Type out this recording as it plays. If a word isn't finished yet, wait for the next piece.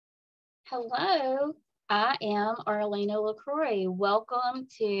Hello, I am Arlena LaCroix. Welcome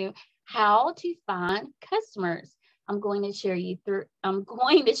to How to Find Customers. I'm going to share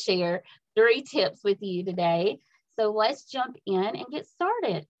 3 tips with you today. So let's jump in and get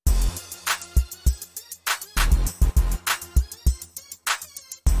started.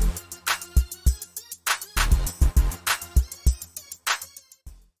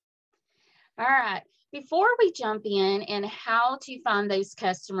 All right. Before we jump in and how to find those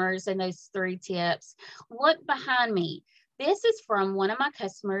customers and those 3 tips, look behind me. This is from one of my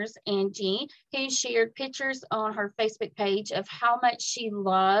customers, Angie, who shared pictures on her Facebook page of how much she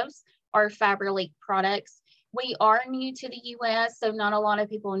loves our Faberlic products. We are new to the US, so not a lot of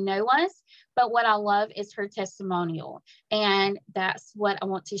people know us, but what I love is her testimonial. And that's what I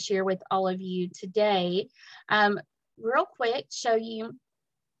want to share with all of you today. Real quick, show you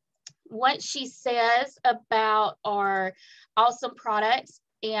what she says about our awesome products,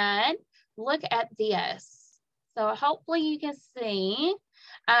 and look at this. So hopefully you can see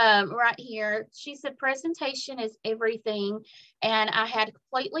right here. She said presentation is everything, and I had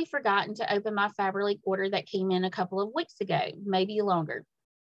completely forgotten to open my Faberlic order that came in a couple of weeks ago, maybe longer.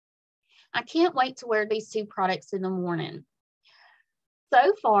 I can't wait to wear these 2 products in the morning.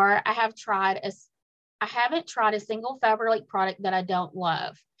 So far, I haven't tried a single Faberlic product that I don't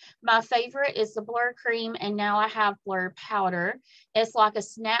love. My favorite is the Blur Cream, and now I have Blur Powder. It's like a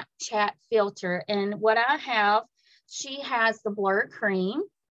Snapchat filter. And what I have, she has the Blur Cream.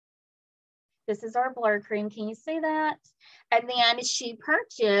 This is our Blur Cream. Can you see that? And then she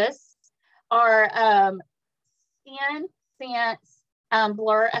purchased our Skin Sense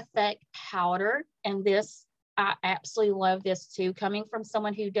Blur Effect Powder. And this, I absolutely love this too. Coming from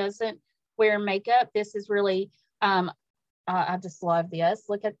someone who doesn't wear makeup, this is really I just love this.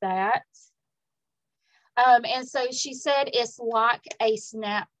 Look at that. And so she said it's like a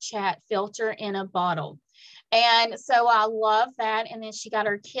Snapchat filter in a bottle, and so I love that. And then she got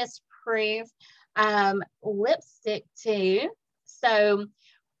her Kiss Proof lipstick too. So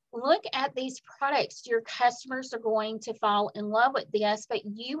look at these products. Your customers are going to fall in love with this, but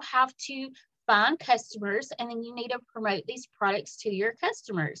you have to find customers, and then you need to promote these products to your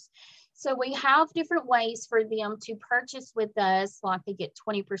customers. So we have different ways for them to purchase with us, like they get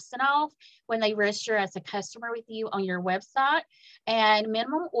 20% off when they register as a customer with you on your website. And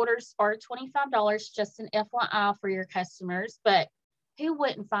minimum orders are $25, just an FYI for your customers, but who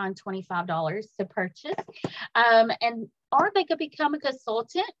wouldn't find $25 to purchase? Or they could become a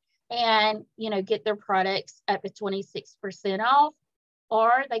consultant and, get their products up to 26% off,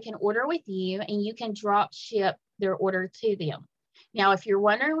 or they can order with you and you can drop ship their order to them. Now, if you're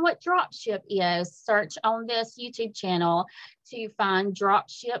wondering what dropship is, search on this YouTube channel to find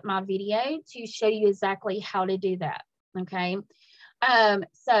dropship, my video, to show you exactly how to do that, okay?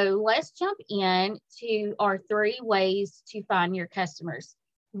 So let's jump in to our 3 ways to find your customers.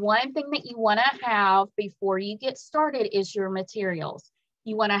 One thing that you want to have before you get started is your materials.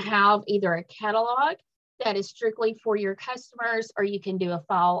 You want to have either a catalog that is strictly for your customers, or you can do a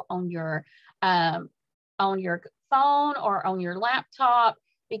file on your phone or on your laptop,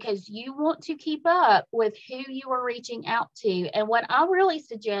 because you want to keep up with who you are reaching out to. And what I really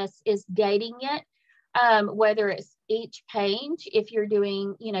suggest is gating it, whether it's each page. If you're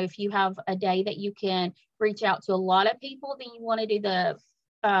doing, if you have a day that you can reach out to a lot of people, then you want to do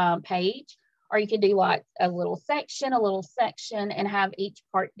the page, or you can do like a little section, and have each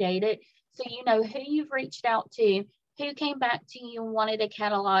part dated, so you know who you've reached out to, who came back to you and wanted a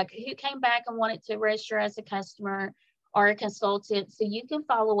catalog, who came back and wanted to register as a customer or a consultant, so you can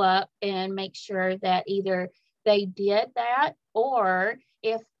follow up and make sure that either they did that, or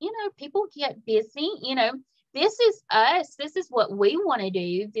if, people get busy, this is us. This is what we want to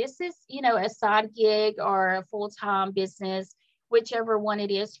do. This is, a side gig or a full-time business, whichever one it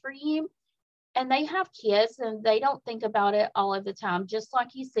is for you. And they have kids and they don't think about it all of the time. Just like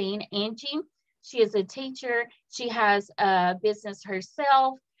you've seen Angie, she is a teacher. She has a business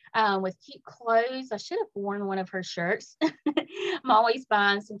herself with cute clothes. I should have worn one of her shirts. I'm always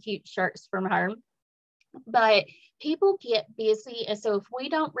buying some cute shirts from her. But people get busy. And so if we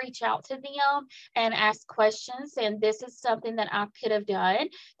don't reach out to them and ask questions, and this is something that I could have done,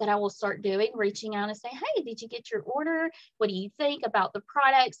 that I will start doing, reaching out and say, hey, did you get your order? What do you think about the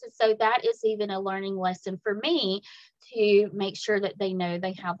products? And so that is even a learning lesson for me, to make sure that they know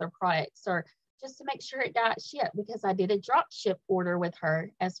they have their products, or just to make sure it got shipped, because I did a drop ship order with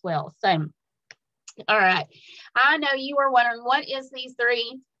her as well. So, all right. I know you are wondering, what is these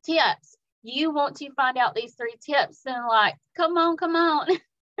 3 tips? You want to find out these 3 tips, and like, come on.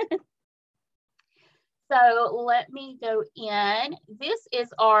 So let me go in. This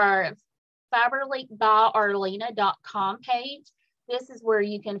is our FabrileakByArlena.com page. This is where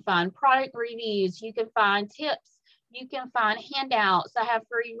you can find product reviews, you can find tips, you can find handouts. I have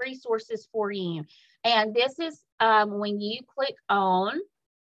free resources for you. And this is when you click on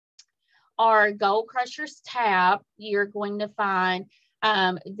our Goal Crushers tab, you're going to find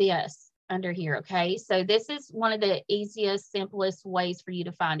this under here, okay? So this is one of the easiest, simplest ways for you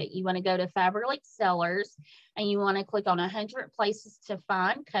to find it. You want to go to Fabric Leak Sellers, and you want to click on 100 places to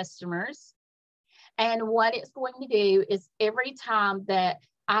find customers. And what it's going to do is every time that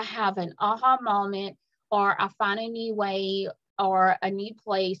I have an aha moment, or I find a new way or a new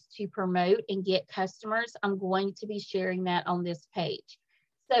place to promote and get customers, I'm going to be sharing that on this page.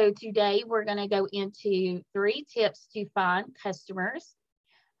 So today we're going to go into 3 tips to find customers.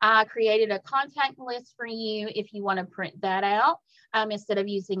 I created a contact list for you if you want to print that out instead of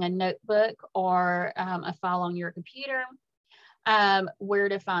using a notebook or a file on your computer. Where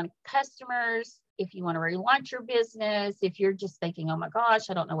to find customers if you want to relaunch your business, if you're just thinking, oh my gosh,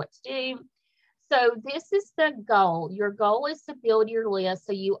 I don't know what to do. So this is the goal. Your goal is to build your list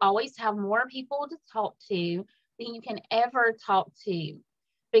so you always have more people to talk to than you can ever talk to.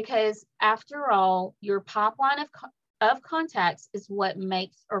 Because after all, your pipeline of contacts is what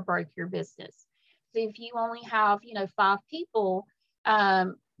makes or break your business. So if you only have, 5 people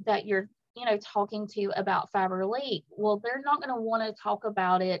that you're, talking to about Fabrileak, well, they're not going to want to talk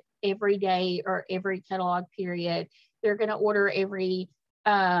about it every day or every catalog period. They're going to order every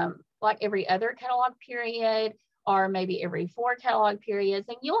other catalog period, or maybe every 4 catalog periods.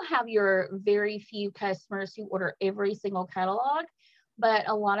 And you'll have your very few customers who order every single catalog. But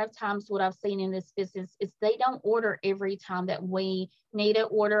a lot of times what I've seen in this business is they don't order every time that we need an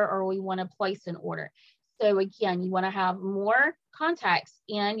order or we want to place an order. So again, you want to have more contacts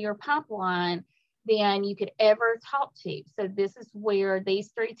in your pipeline than you could ever talk to. So this is where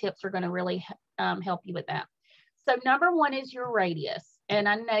these 3 tips are going to really help you with that. So number 1 is your radius. And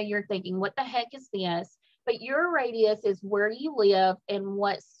I know you're thinking, what the heck is this? But your radius is where you live and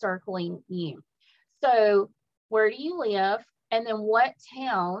what's circling you. So where do you live? And then what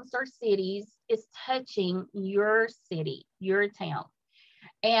towns or cities is touching your city, your town?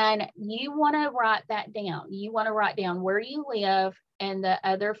 And you want to write that down. You want to write down where you live and the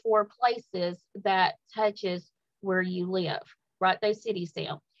other 4 places that touches where you live. Write those cities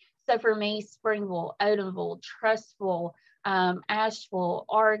down. So for me, Springville, Odomville, Trussville, Asheville,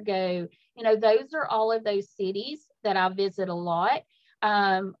 Argo, those are all of those cities that I visit a lot.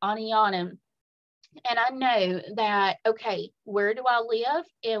 Aniana. And I know that, okay, where do I live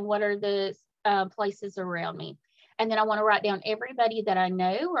and what are the places around me? And then I want to write down everybody that I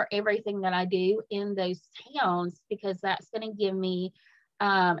know or everything that I do in those towns, because that's going to give me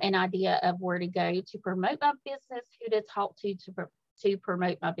an idea of where to go to promote my business, who to talk to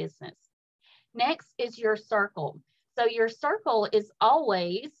promote my business. Next is your circle. So your circle is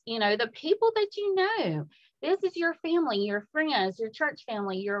always, the people that you know. This is your family, your friends, your church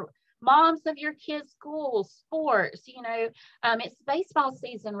family, your moms of your kids' school, sports, it's baseball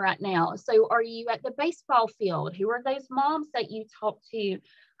season right now. So are you at the baseball field? Who are those moms that you talk to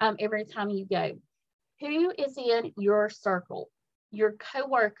every time you go? Who is in your circle? Your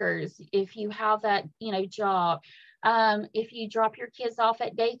coworkers, if you have that, job. If you drop your kids off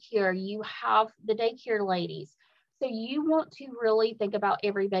at daycare, you have the daycare ladies. So you want to really think about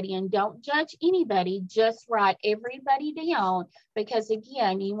everybody and don't judge anybody, just write everybody down, because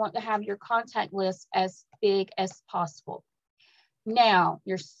again, you want to have your contact list as big as possible. Now,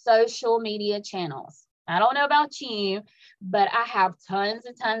 your social media channels. I don't know about you, but I have tons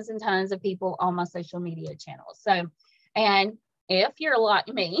and tons and tons of people on my social media channels. So, and if you're like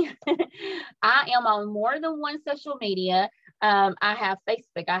me, I am on more than one social media. I have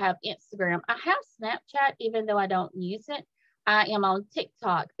Facebook, I have Instagram, I have Snapchat, even though I don't use it. I am on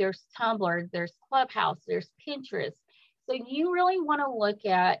TikTok, there's Tumblr, there's Clubhouse, there's Pinterest. So you really want to look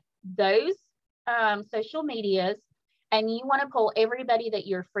at those social medias, and you want to pull everybody that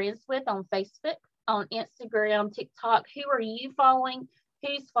you're friends with on Facebook, on Instagram, TikTok. Who are you following?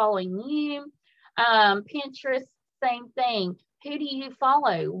 Who's following you? Pinterest, same thing. Who do you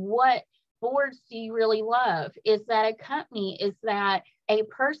follow? What boards do you really love? Is that a company? Is that a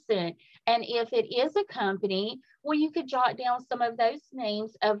person? And if it is a company, well, you could jot down some of those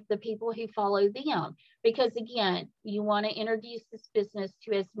names of the people who follow them, because again, you want to introduce this business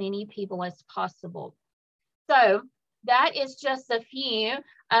to as many people as possible. So that is just a few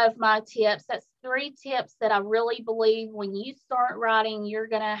of my tips. That's 3 tips that I really believe when you start writing, you're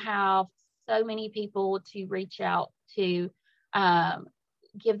going to have so many people to reach out to,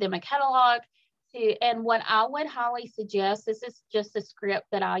 give them a catalog to. And what I would highly suggest, this is just a script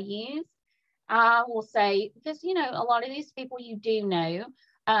that I use. I will say, because, you know, a lot of these people you do know.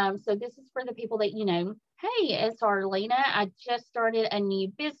 So this is for the people that, you know, hey, it's Arlena. I just started a new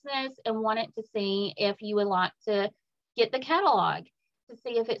business and wanted to see if you would like to get the catalog to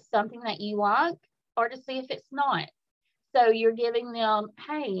see if it's something that you like or to see if it's not. So you're giving them,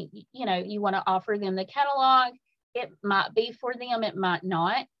 hey, you know, you want to offer them the catalog. It might be for them, it might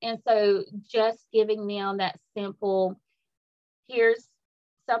not. And so just giving them that simple, here's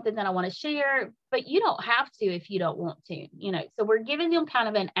something that I want to share, but you don't have to if you don't want to, you know. So we're giving them kind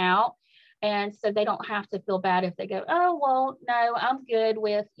of an out. And so they don't have to feel bad if they go, oh, well, no, I'm good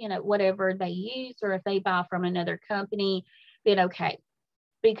with, you know, whatever they use, or if they buy from another company, then okay.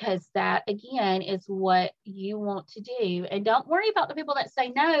 Because that, again, is what you want to do. And don't worry about the people that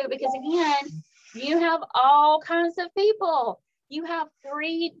say no, because again, you have all kinds of people. You have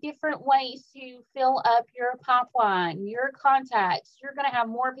 3 different ways to fill up your pipeline, your contacts. You're going to have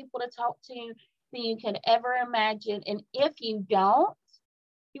more people to talk to than you could ever imagine. And if you don't,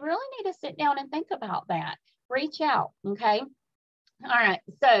 you really need to sit down and think about that. Reach out, okay? All right,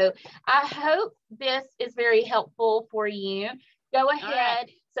 so I hope this is very helpful for you. Go ahead.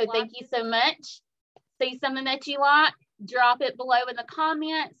 So thank you so much. See something that you like, drop it below in the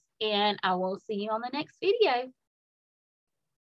comments, and I will see you on the next video.